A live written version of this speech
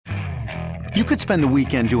You could spend the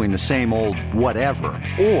weekend doing the same old whatever,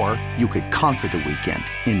 or you could conquer the weekend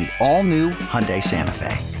in the all-new Hyundai Santa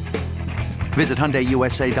Fe. Visit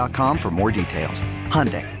HyundaiUSA.com for more details.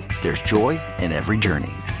 Hyundai, there's joy in every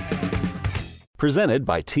journey. Presented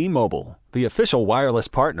by T-Mobile, the official wireless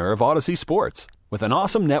partner of Odyssey Sports. With an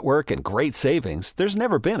awesome network and great savings, there's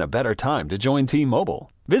never been a better time to join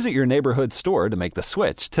T-Mobile. Visit your neighborhood store to make the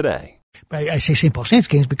switch today. I say St. Paul Saints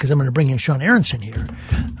games because I'm going to bring in Sean Aronson here,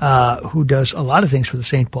 who does a lot of things for the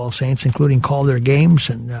St. Paul Saints, including call their games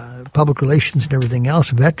and public relations and everything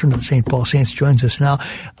else. A veteran of the St. Paul Saints joins us now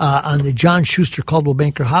on the John Schuster Coldwell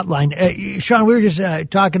Banker Hotline. Sean, we were just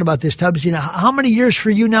talking about this, Tubbs. You know, how many years for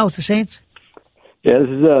you now with the Saints? Yeah, this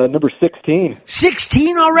is number 16.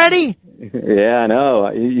 16 already? Yeah, I know.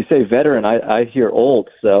 You say veteran, I hear old,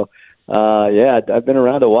 so... yeah, I've been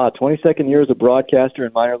around a while. 22nd year as a broadcaster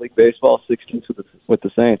in minor league baseball, 16th with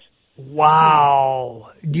the Saints. Wow.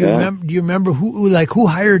 Do you remember who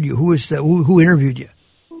hired you? Who interviewed you?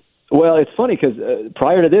 Well, it's funny because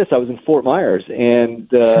prior to this, I was in Fort Myers, and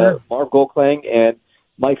Sure. Marv Goldklang and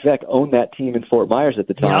Mike Veck owned that team in Fort Myers at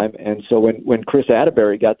the time. Yep. And so when Chris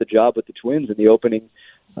Atterbury got the job with the Twins in the opening,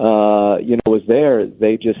 was there,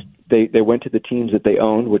 they went to the teams that they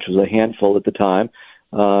owned, which was a handful at the time.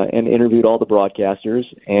 And interviewed all the broadcasters,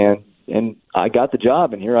 and I got the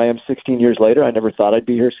job, and here I am 16 years later. I never thought I'd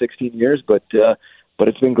be here 16 years, but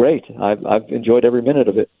it's been great. I've enjoyed every minute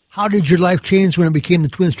of it. How did your life change when it became the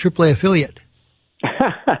Twins AAA affiliate?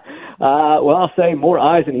 Well, I'll say more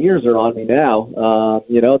eyes and ears are on me now.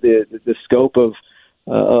 The scope of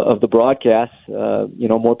the broadcast,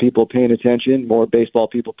 more people paying attention, more baseball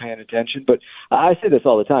people paying attention. But I say this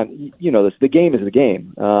all the time. You know this. The game is the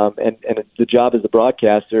game, and the job as the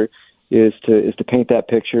broadcaster is to paint that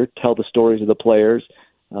picture, tell the stories of the players,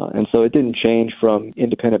 and so it didn't change from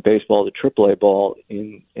independent baseball to AAA ball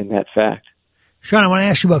in that fact. Sean, I want to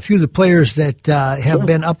ask you about a few of the players that have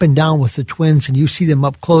been up and down with the Twins, and you see them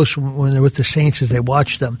up close when they're with the Saints as they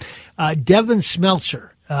watch them. Devin Smeltzer.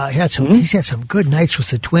 He's had some good nights with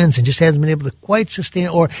the Twins and just hasn't been able to quite sustain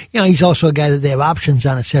it. Or, he's also a guy that they have options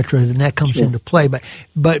on, et cetera, and that comes into play.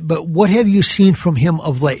 But what have you seen from him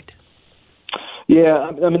of late? Yeah,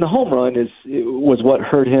 I mean, the home run was what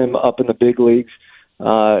hurt him up in the big leagues.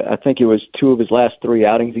 I think it was 2 of his last 3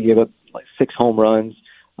 outings. He gave up like 6 home runs.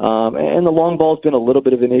 And the long ball's been a little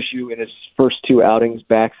bit of an issue in his first 2 outings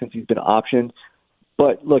back since he's been optioned.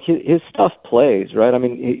 But, look, his stuff plays, right? I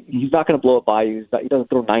mean, he's not going to blow it by you. He doesn't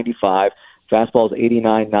throw 95. Fastball's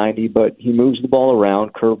 89, 90, but he moves the ball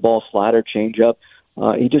around, curveball, slider, changeup.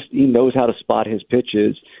 He knows how to spot his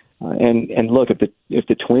pitches. And look, if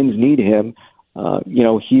the Twins need him,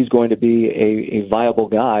 he's going to be a viable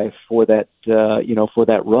guy for that, for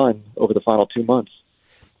that run over the final 2 months.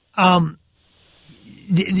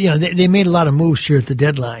 They made a lot of moves here at the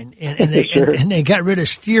deadline, and they Sure. and they got rid of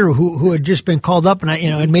Steer, who had just been called up and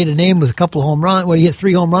had made a name with a couple of home runs. Well, he hit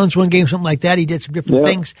 3 home runs one game, something like that. He did some different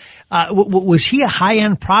things. Was he a high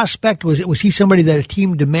end prospect? Was he somebody that a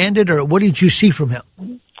team demanded, or what did you see from him?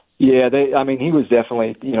 Yeah, he was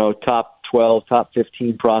definitely top 12, top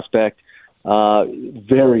 15 prospect.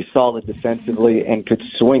 Very solid defensively and could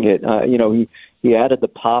swing it. He added the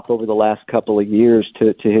pop over the last couple of years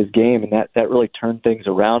to his game, and that really turned things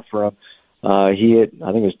around for him. He hit,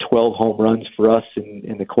 I think it was 12 home runs for us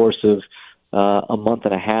in the course of a month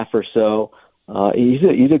and a half or so.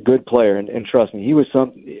 He's a good player, and trust me, he was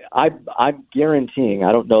I'm guaranteeing,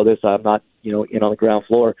 I don't know this, I'm not in on the ground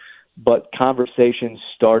floor, but conversations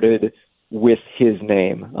started with his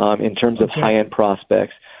name in terms of high-end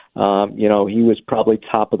prospects. He was probably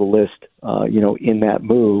top of the list, in that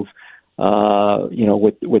move.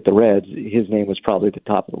 With the Reds, his name was probably at the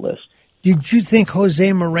top of the list. Did you think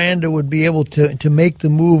Jose Miranda would be able to make the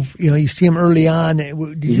move? You see him early on.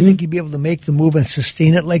 Did you think he'd be able to make the move and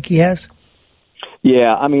sustain it like he has?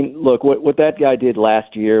 Yeah, I mean, look, what that guy did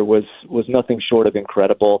last year was nothing short of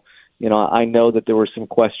incredible. I know that there were some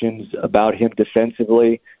questions about him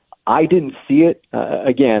defensively. I didn't see it.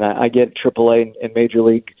 Again, I get AAA and Major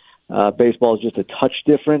League Baseball is just a touch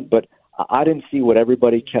different, but I didn't see what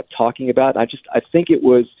everybody kept talking about. I think it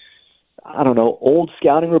was, I don't know, old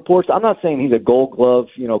scouting reports. I'm not saying he's a Gold Glove,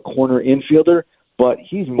 corner infielder, but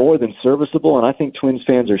he's more than serviceable, and I think Twins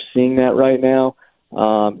fans are seeing that right now.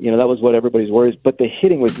 That was what everybody's worried. But the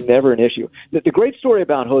hitting was never an issue. The great story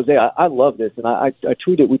about Jose, I love this, and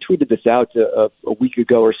we tweeted this out a week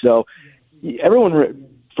ago or so. Everyone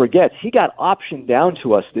forgets he got optioned down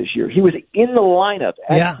to us this year. He was in the lineup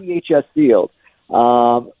at CHS Field.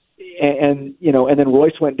 And then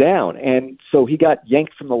Royce went down, and so he got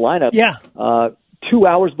yanked from the lineup 2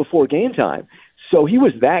 hours before game time. So he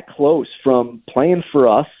was that close from playing for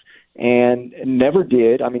us and never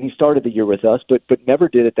did. I mean, he started the year with us, but never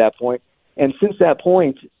did at that point. And since that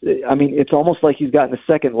point, I mean, it's almost like he's gotten a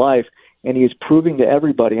second life, and he is proving to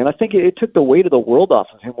everybody. And I think it took the weight of the world off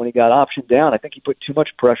of him when he got optioned down. I think he put too much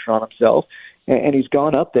pressure on himself, and he's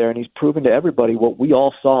gone up there, and he's proven to everybody what we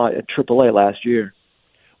all saw at AAA last year.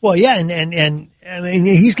 Well, yeah, and I mean,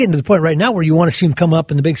 he's getting to the point right now where you want to see him come up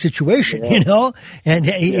in the big situation, you know? And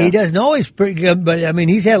he doesn't always pretty good, but I mean,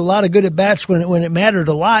 he's had a lot of good at-bats when it mattered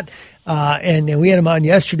a lot. And we had him on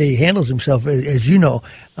yesterday. He handles himself, as you know,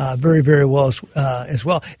 very, very well as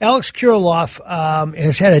well. Alex Kirilloff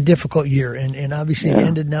has had a difficult year, and obviously it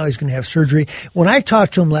ended. Now he's going to have surgery. When I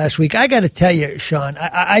talked to him last week, I got to tell you, Sean,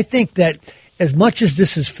 I think that as much as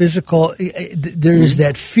this is physical, there's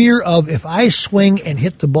that fear of if I swing and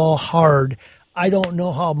hit the ball hard, I don't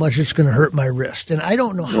know how much it's going to hurt my wrist. And I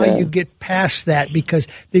don't know how you get past that, because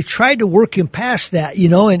they tried to work him past that, you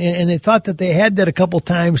know, and they thought that they had that a couple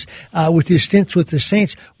times with his stints with the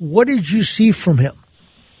Saints. What did you see from him?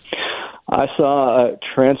 I saw a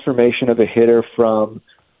transformation of a hitter from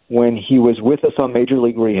when he was with us on Major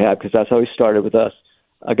League Rehab, because that's how he started with us.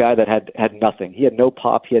 A guy that had nothing. He had no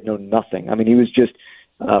pop. He had no nothing. I mean, he was just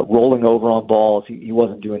rolling over on balls. He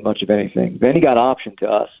wasn't doing much of anything. Then he got optioned to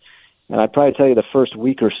us. And I'd probably tell you the first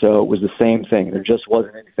week or so it was the same thing. There just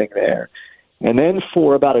wasn't anything there. And then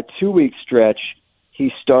for about a 2-week stretch,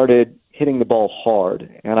 he started hitting the ball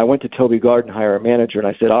hard. And I went to Toby Gardenhire, our manager, and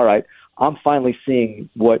I said, all right, I'm finally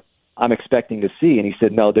seeing what I'm expecting to see. And he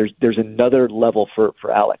said, no, there's another level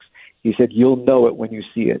for Alex. He said, you'll know it when you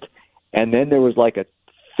see it. And then there was like a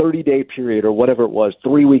 30-day period or whatever it was,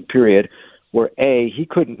 3-week period, where A, he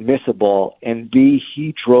couldn't miss a ball, and B,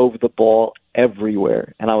 he drove the ball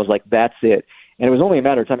everywhere. And I was like, that's it. And it was only a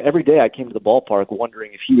matter of time. Every day I came to the ballpark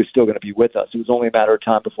wondering if he was still going to be with us. It was only a matter of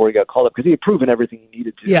time before he got called up, because he had proven everything he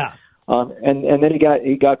needed to. Yeah. And then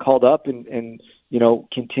he got called up and you know,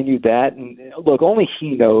 continued that. And look, only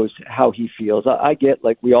he knows how he feels. I get,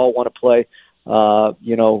 like, we all want to play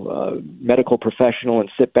medical professional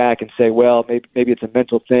and sit back and say, well, maybe it's a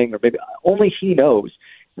mental thing, or maybe only he knows.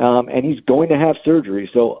 And he's going to have surgery.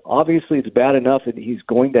 So obviously it's bad enough that he's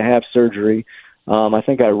going to have surgery. I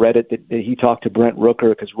think I read it that he talked to Brent Rooker,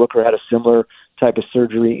 because Rooker had a similar type of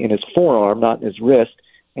surgery in his forearm, not in his wrist.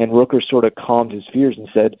 And Rooker sort of calmed his fears and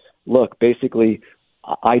said, look, basically,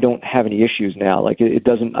 I don't have any issues now. Like, it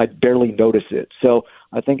doesn't, I barely notice it. So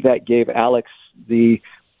I think that gave Alex the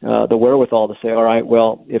wherewithal to say, all right,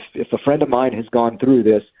 well, if a friend of mine has gone through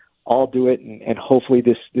this, I'll do it, and hopefully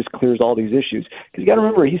this clears all these issues. Because you got to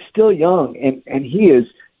remember, he's still young, and he is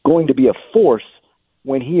going to be a force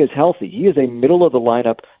when he is healthy. He is a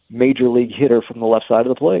middle-of-the-lineup major league hitter from the left side of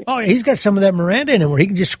the plate. Oh, he's got some of that Miranda in him where he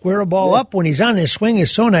can just square a ball up when he's on. His swing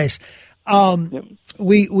is so nice.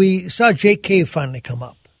 We saw Jake Cave finally come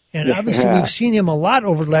up. And obviously we've seen him a lot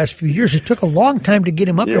over the last few years. It took a long time to get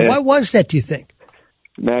him up there. Why was that, do you think?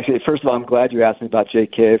 Actually, first of all, I'm glad you asked me about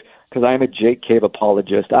Jake Cave, because I am a Jake Cave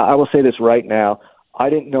apologist. I will say this right now. I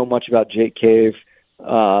didn't know much about Jake Cave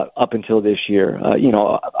up until this year.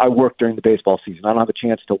 I worked during the baseball season. I don't have a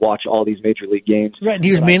chance to watch all these major league games. Right, and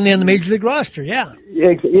he was mainly on the major league roster, yeah.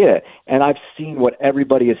 Yeah, and I've seen what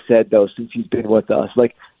everybody has said, though, since he's been with us.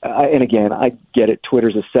 Like, and again, I get it.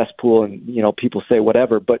 Twitter's a cesspool, and, people say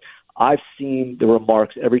whatever, but I've seen the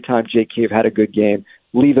remarks every time Jake Cave had a good game.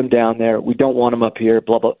 Leave him down there. We don't want him up here,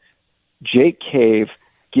 blah, blah. Jake Cave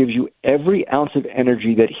gives you every ounce of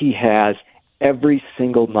energy that he has every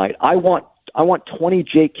single night. I want 20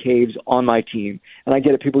 Jake Caves on my team. And I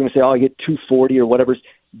get it. People are going to say, oh, I get 240 or whatever.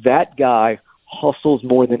 That guy hustles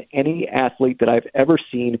more than any athlete that I've ever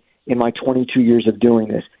seen in my 22 years of doing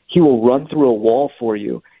this. He will run through a wall for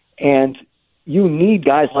you. And you need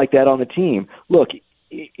guys like that on the team. Look,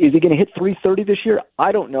 is he going to hit 330 this year?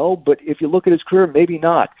 I don't know. But if you look at his career, maybe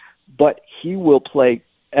not. But he will play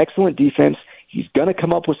excellent defense. He's going to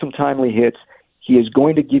come up with some timely hits. He is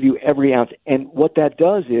going to give you every ounce. And what that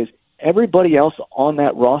does is everybody else on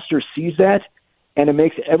that roster sees that, and it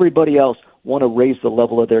makes everybody else want to raise the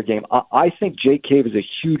level of their game. I think Jake Cave is a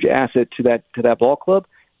huge asset to that ball club,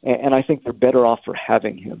 and I think they're better off for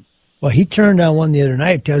having him. Well, he turned on one the other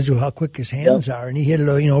night. It tells you how quick his hands are, and he hit it,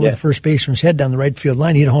 over the first baseman's head down the right field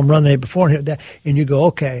line. He hit a home run the night before, and hit that, and you go,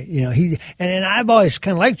 okay, and I've always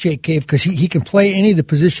kind of liked Jake Cave because he can play any of the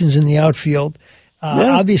positions in the outfield.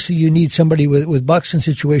 Obviously, you need somebody with Buxton's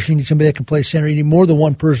situation. You need somebody that can play center. You need more than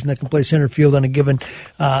one person that can play center field on a given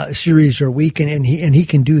series or week, and he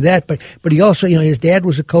can do that. But he also, his dad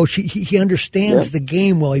was a coach. He understands the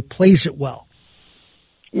game well. He plays it well.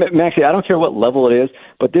 Maxie, I don't care what level it is,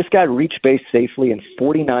 but this guy reached base safely in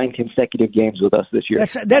 49 consecutive games with us this year.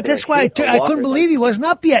 That's why I couldn't believe he wasn't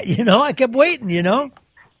up yet. I kept waiting.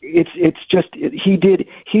 It's just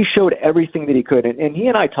he showed everything that he could, and he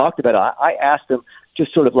and I talked about it. I asked him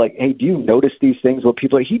just sort of like, hey, do you notice these things? What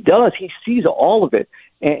people he does, he sees all of it,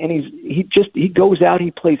 and he goes out,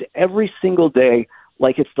 he plays every single day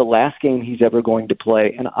like it's the last game he's ever going to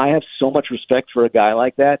play, and I have so much respect for a guy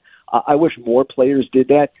like that. I wish more players did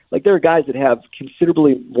that. Like, there are guys that have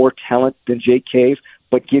considerably more talent than Jake Cave,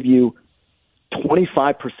 but give you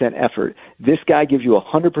 25% effort. This guy gives you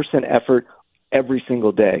 100% effort every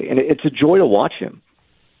single day, and it's a joy to watch him.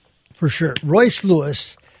 For sure. Royce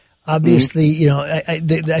Lewis, obviously, I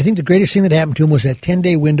think the greatest thing that happened to him was that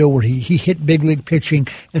 10-day window where he hit big league pitching,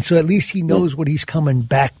 and so at least he knows what he's coming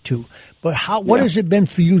back to. But what has it been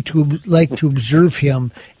for you to observe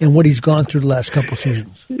him and what he's gone through the last couple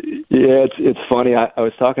seasons? Yeah, it's funny. I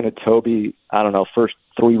was talking to Toby, I don't know, first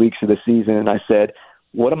 3 weeks of the season, and I said,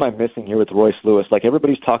 what am I missing here with Royce Lewis? Like,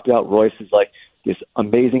 everybody's talked about Royce as like this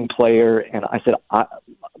amazing player, and I said, I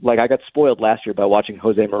got spoiled last year by watching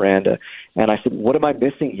Jose Miranda, and I said, what am I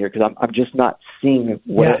missing here? Because I'm just not seeing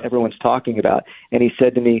what everyone's talking about. And he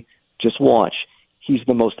said to me, just watch. He's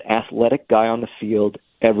the most athletic guy on the field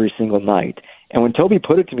every single night. And when Toby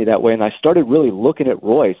put it to me that way, and I started really looking at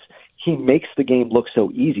Royce, he makes the game look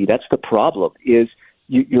so easy. That's the problem, is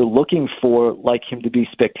you're looking for like him to be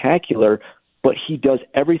spectacular, but he does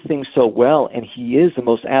everything so well, and he is the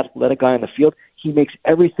most athletic guy on the field. He makes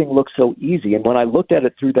everything look so easy. And when I looked at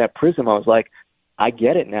it through that prism, I was like, I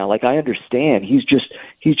get it now. Like, I understand. He's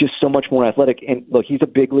just so much more athletic. And look, he's a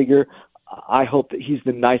big leaguer. I hope that he's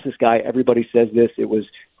the nicest guy. Everybody says this. It was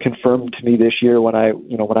confirmed to me this year when I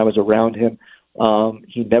was around him.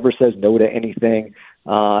 He never says no to anything,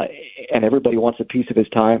 and everybody wants a piece of his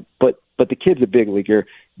time. But the kid's a big leaguer.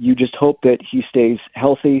 You just hope that he stays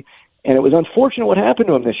healthy. And it was unfortunate what happened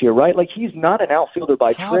to him this year, right? Like, he's not an outfielder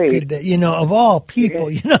by trade. Of all people,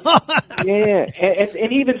 Yeah,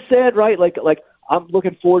 and he even said, right, like I'm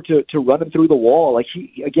looking forward to running through the wall. Like, he's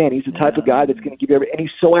the type of guy that's going to give you and he's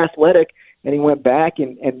so athletic, and he went back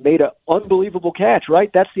and made an unbelievable catch, right?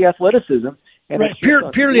 That's the athleticism. And right,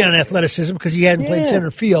 purely on athleticism, because he hadn't played center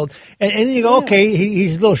field. And then you go, okay,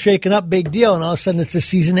 he's a little shaken up, big deal, and all of a sudden it's a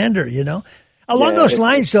season ender, Along those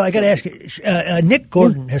lines, though, I got to ask you, Nick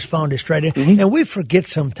Gordon has found his stride. And we forget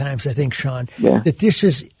sometimes, I think, Sean, that this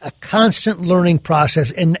is a constant learning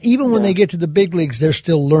process. And even when they get to the big leagues, they're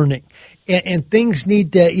still learning. And things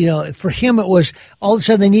need to, for him, it was all of a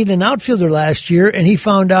sudden they needed an outfielder last year, and he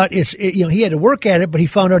found out he had to work at it, but he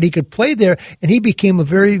found out he could play there, and he became a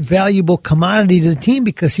very valuable commodity to the team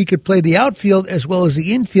because he could play the outfield as well as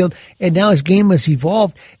the infield, and now his game has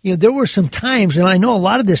evolved. There were some times, and I know a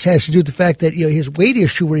lot of this has to do with the fact that, his weight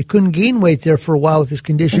issue where he couldn't gain weight there for a while with his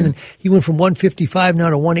condition, and he went from 155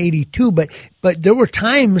 now to 182, but there were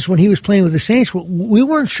times when he was playing with the Saints where we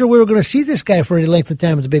weren't sure we were going to see this guy for any length of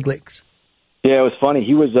time in the big leagues. Yeah, it was funny.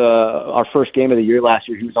 He was our first game of the year last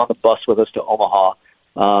year. He was on the bus with us to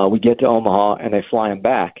Omaha. We get to Omaha, and they fly him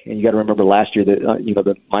back. And you got to remember last year that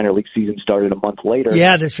the minor league season started a month later.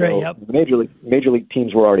 Yeah, that's right. Yep. The major league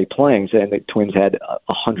teams were already playing, and the Twins had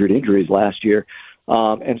 100 injuries last year.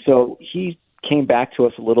 And so he came back to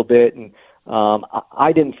us a little bit, and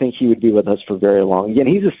I didn't think he would be with us for very long. Again,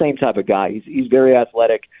 he's the same type of guy. He's very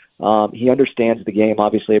athletic. He understands the game.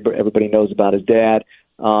 Obviously, everybody knows about his dad.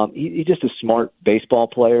 He's just a smart baseball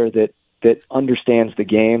player that understands the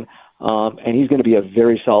game, and he's going to be a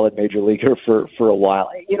very solid major leaguer for a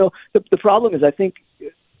while. The problem is, I think,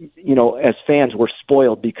 as fans, we're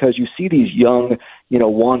spoiled because you see these young,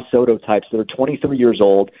 Juan Soto types that are 23 years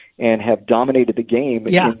old and have dominated the game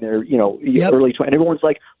in their, early 20s. And everyone's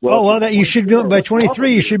like, that you should do it by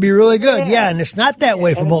 23. You should be really good. Yeah, and it's not that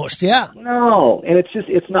way for most. Yeah. No, and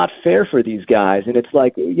it's not fair for these guys. And it's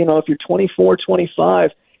like, if you're 24, 25,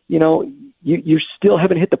 you still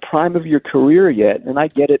haven't hit the prime of your career yet. And I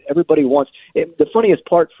get it. Everybody wants it. The funniest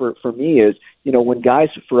part for me is, when guys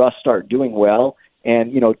for us start doing well,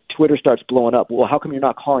 and, Twitter starts blowing up. Well, how come you're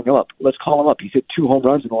not calling him up? Let's call him up. He's hit 2 home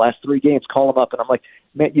runs in the last 3 games. Call him up. And I'm like,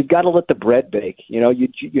 man, you've got to let the bread bake.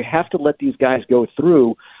 You have to let these guys go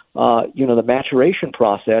through, the maturation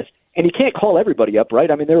process. And you can't call everybody up,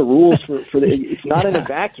 right? I mean, there are rules for it's not in a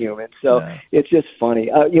vacuum. And so it's just funny.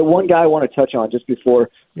 One guy I want to touch on just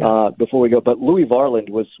before we go, but Louis Varland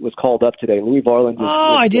was called up today. Louis Varland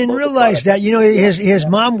was I didn't realize that. His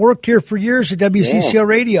mom worked here for years at WCCO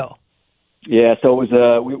Radio. Yeah, so it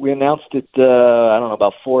was. We announced it. I don't know,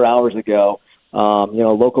 about 4 hours ago.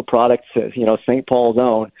 Local products. St. Paul's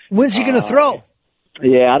own. When's he going to throw?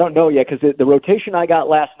 Yeah, I don't know yet because the rotation I got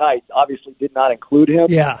last night obviously did not include him.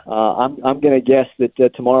 Yeah. I'm going to guess that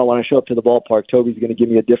tomorrow when I show up to the ballpark, Toby's going to give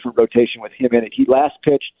me a different rotation with him in it. He last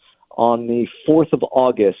pitched on the 4th of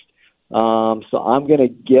August. So I'm going to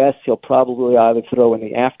guess he'll probably either throw in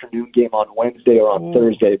the afternoon game on Wednesday or on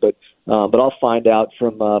Thursday. But I'll find out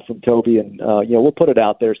from Toby, and we'll put it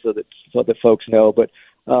out there so that folks know. But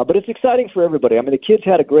it's exciting for everybody. I mean, the kid's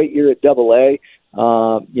had a great year at Double-A.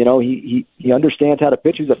 He understands how to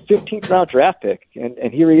pitch. He's a 15th round draft pick,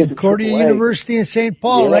 and here he is. Concordia University in St.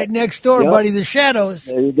 Paul, right next door, buddy. The Shadows.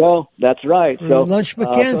 There you go. That's right. So Lunch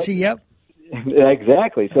McKenzie. Yep.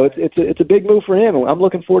 Exactly. So it's a big move for him, and I'm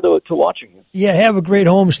looking forward to watching him. Yeah, have a great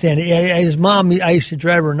homestand. His mom, I used to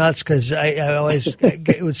drive her nuts because I always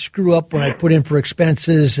it would screw up when I put in for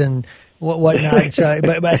expenses and whatnot.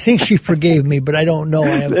 But I think she forgave me, but I don't know.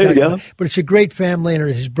 There you go. But it's a great family, and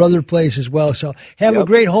his brother plays as well. So have a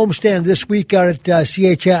great homestand this week out at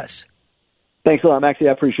CHS. Thanks a lot, Maxie.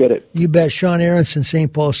 I appreciate it. You bet. Sean Aronson,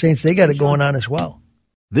 St. Paul Saints, they got it going on as well.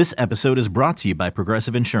 This episode is brought to you by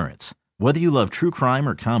Progressive Insurance. Whether you love true crime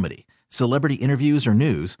or comedy, celebrity interviews or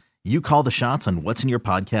news, you call the shots on what's in your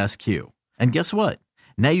podcast queue. And guess what?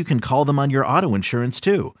 Now you can call them on your auto insurance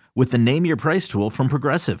too with the Name Your Price tool from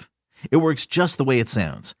Progressive. It works just the way it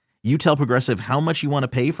sounds. You tell Progressive how much you want to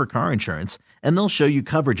pay for car insurance, and they'll show you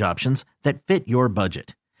coverage options that fit your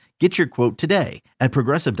budget. Get your quote today at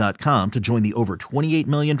Progressive.com to join the over 28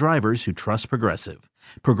 million drivers who trust Progressive.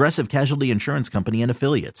 Progressive Casualty Insurance Company and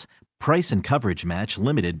Affiliates. Price and coverage match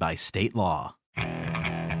limited by state law.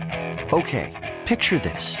 Okay, picture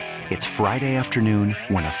this. It's Friday afternoon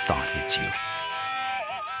when a thought hits you.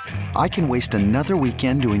 I can waste another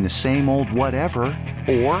weekend doing the same old whatever,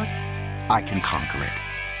 or I can conquer it.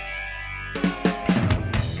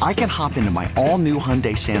 I can hop into my all-new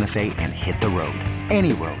Hyundai Santa Fe and hit the road.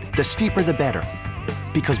 Any road. The steeper, the better.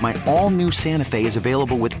 Because my all-new Santa Fe is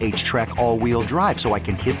available with H-Track all-wheel drive, so I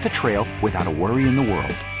can hit the trail without a worry in the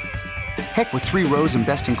world. Heck, with 3 rows and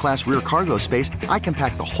best-in-class rear cargo space, I can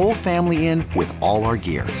pack the whole family in with all our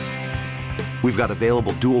gear. We've got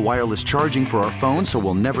available dual wireless charging for our phones, so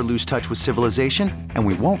we'll never lose touch with civilization, and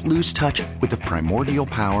we won't lose touch with the primordial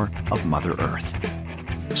power of Mother Earth.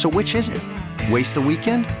 So which is it? Waste the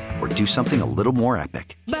weekend or do something a little more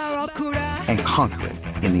epic? And conquer it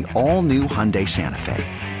in the all-new Hyundai Santa Fe.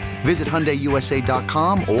 Visit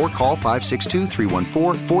HyundaiUSA.com or call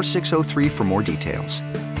 562-314-4603 for more details.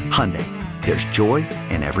 Hyundai, there's joy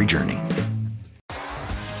in every journey.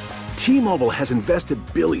 T-Mobile has invested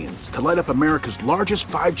billions to light up America's largest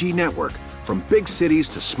 5G network, from big cities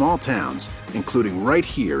to small towns, including right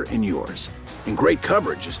here in yours. And great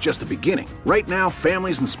coverage is just the beginning. Right now,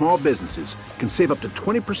 families and small businesses can save up to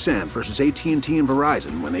 20% versus AT&T and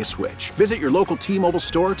Verizon when they switch. Visit your local T-Mobile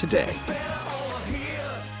store today.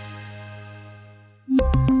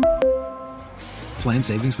 Plan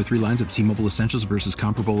savings with 3 lines of T-Mobile Essentials versus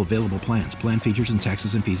comparable available plans. Plan features and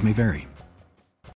taxes and fees may vary.